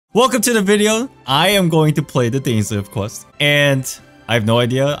Welcome to the video. I am going to play the Dainsleif quest, and I have no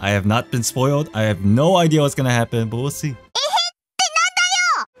idea. I have not been spoiled. I have no idea what's gonna happen, but we'll see.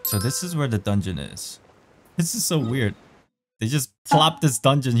 So this is where the dungeon is. This is so weird. They just plopped this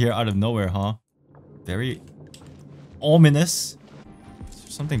dungeon here out of nowhere, huh? Very ominous. Is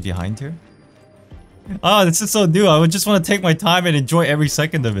there something behind here? Oh, this is so new. I would just want to take my time and enjoy every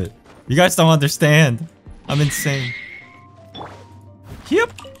second of it. You guys don't understand. I'm insane.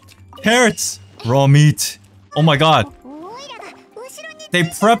 Yep. Carrots. Raw meat. Oh my god. They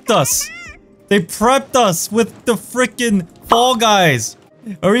prepped us. They prepped us with the freaking Fall Guys.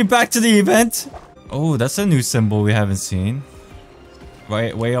 Are we back to the event? Oh, that's a new symbol we haven't seen.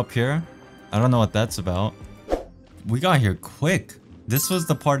 Right, way up here. I don't know what that's about. We got here quick. This was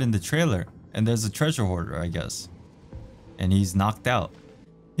the part in the trailer. And there's a treasure hoarder, I guess. And he's knocked out.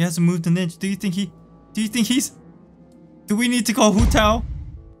 He hasn't moved an inch. Do you think he's... Do we need to call Hu Tao?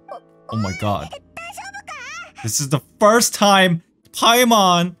 Oh my god. This is the first time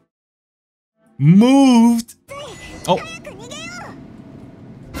Paimon moved. Oh.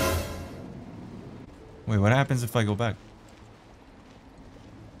 Wait, what happens if I go back?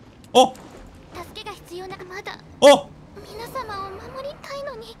 Oh! Oh!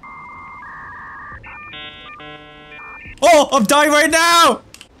 Oh, I'm dying right now!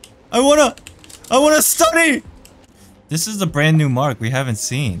 I wanna study! This is a brand new mark we haven't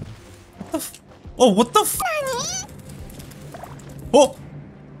seen. What the f- Oh, what the f- Oh!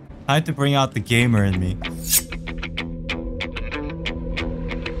 I had to bring out the gamer in me.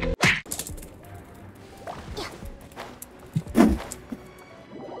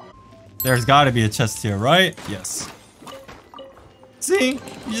 There's gotta be a chest here, right? Yes. See?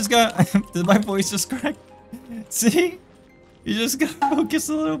 You just got... Did my voice just crack? See? You just gotta focus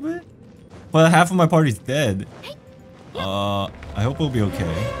a little bit. Well, half of my party's dead. I hope we'll be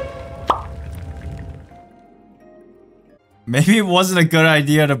okay. Maybe it wasn't a good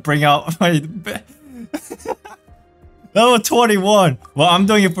idea to bring out my... Level 21! Well, I'm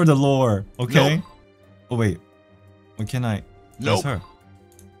doing it for the lore, okay? Nope. Oh, wait. What can I... Nope. That's her.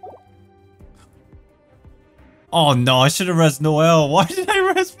 Oh no, I should have res Noelle. Why did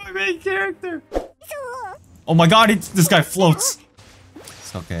I res my main character? Oh my god, this guy floats.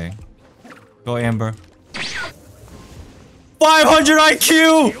 It's okay. Go Amber. 500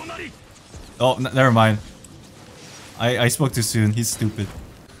 IQ! Oh, never mind. I spoke too soon. He's stupid.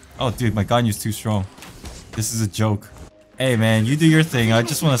 Oh dude, my Ganyu's too strong. This is a joke. Hey man, you do your thing. I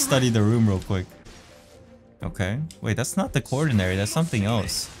just want to study the room real quick. Okay. Wait, that's not the coordinary. That's something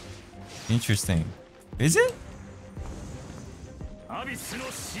else. Interesting. Is it?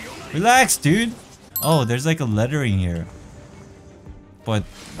 Relax, dude. Oh, there's like a lettering here. But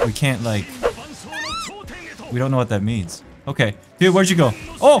we can't like... We don't know what that means. Okay. Dude, where'd you go?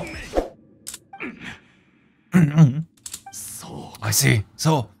 Oh! I see.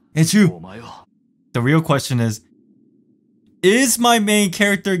 So, it's you. The real question is my main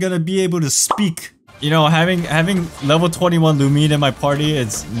character gonna be able to speak? You know, having level 21 Lumine in my party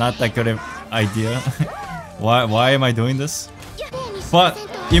is not that good of idea. Why am I doing this? But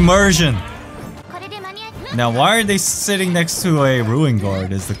immersion. Now, why are they sitting next to a ruin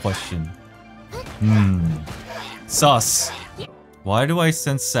guard is the question. Sus. Why do I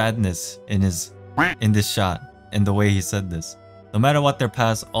sense sadness in this shot and the way he said this? No matter what their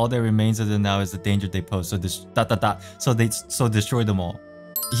past, all that remains of them now is the danger they pose. So so destroy them all.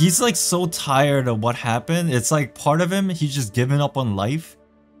 He's like so tired of what happened. It's like part of him, he's just given up on life.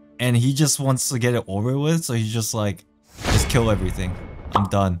 And he just wants to get it over with, so he's just like, just kill everything. I'm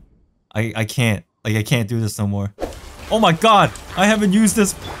done. I can't. Like, I can't do this no more. Oh my god! I haven't used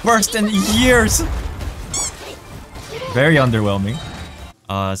this burst in years! Very underwhelming.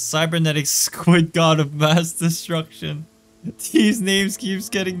 Cybernetic Squid God of Mass Destruction. These names keeps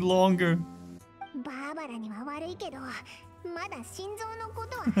getting longer.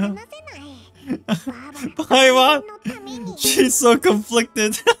 Paimon! She's so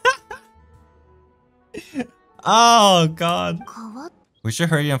conflicted. Oh god. We should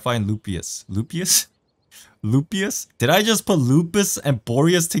hurry and find Lupius. Lupius? Lupius? Did I just put Lupus and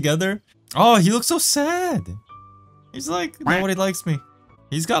Boreas together? Oh, he looks so sad. He's like, nobody likes me.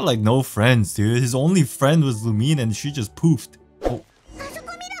 He's got like no friends, dude. His only friend was Lumine and she just poofed. Oh.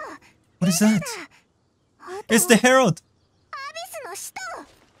 What is that? It's the Herald.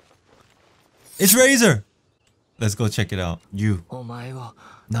 It's Razor. Let's go check it out. You.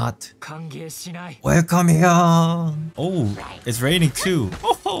 Not. Welcome here. Oh, it's raining too.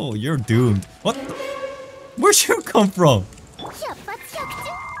 Oh, you're doomed. What the? Where'd you come from?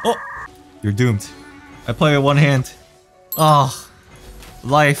 Oh, you're doomed. I play with one hand. Oh,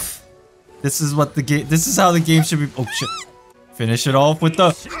 life. This is what the game. This is how the game should be. Oh shit! Finish it off with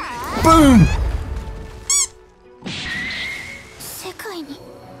the boom.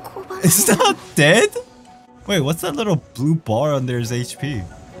 Is that dead? Wait, what's that little blue bar under his HP?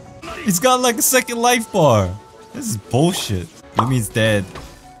 He's got like a second life bar. This is bullshit. Yumi's dead.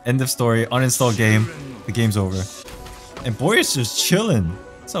 End of story. Uninstall game. The game's over. And Boy's just chilling.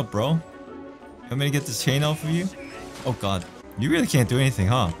 What's up, bro? You want me to get this chain off of you? Oh god. You really can't do anything,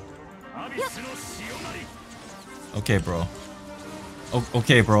 huh? Okay, bro.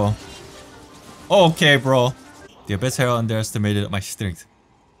 Okay, bro. Okay, bro. The Abyss Herald underestimated my strength.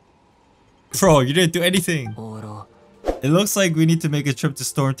 Bro, you didn't do anything. It looks like we need to make a trip to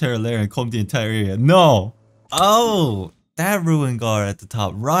Storm Terror Lair and comb the entire area. No! Oh! That ruin guard at the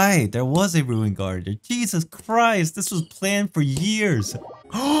top. Right, there was a ruin guard there. Jesus Christ, this was planned for years.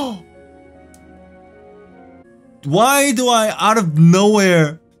 Why do I, out of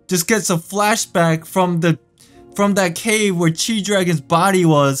nowhere, just get some flashback from that cave where Chi Dragon's body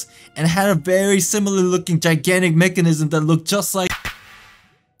was and had a very similar looking gigantic mechanism that looked just like...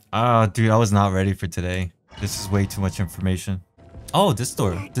 Ah, dude, I was not ready for today. This is way too much information. Oh, this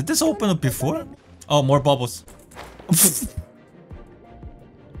door. Did this open up before? Oh, more bubbles.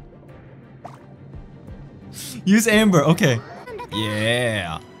 Use amber, okay.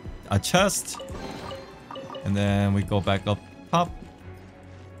 Yeah. A chest. And then we go back up top.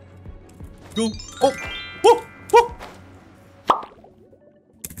 Go. Oh. Whoa. Whoa.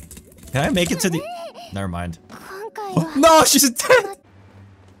 Can I make it to the... Never mind. Oh, no, she's dead.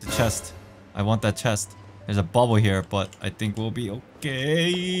 The chest. I want that chest. There's a bubble here, but I think we'll be okay.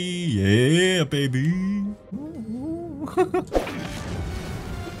 Yeah, baby.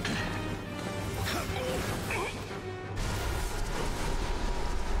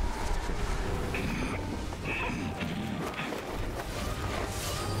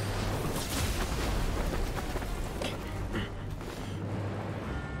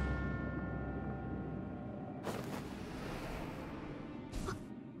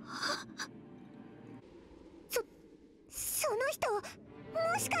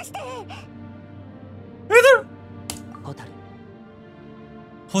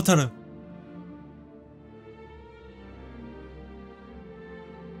 Hotaru.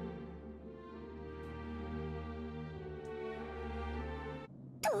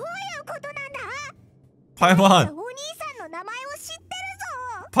 Paimon.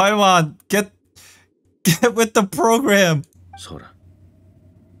 Paimon, get with the program.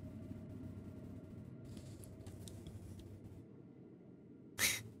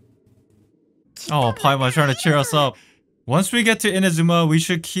 Oh, Paimon's trying to cheer us up. Once we get to INAZUMA, we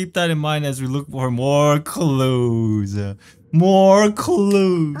should keep that in mind as we look for more clues. More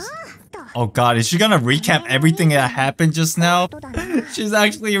clues. Oh god, is she gonna recap everything that happened just now? She's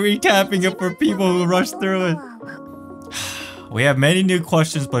actually recapping it for people who rushed through it. We have many new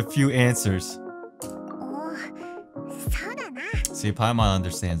questions but few answers. See, Paimon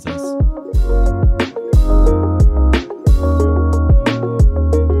understands this.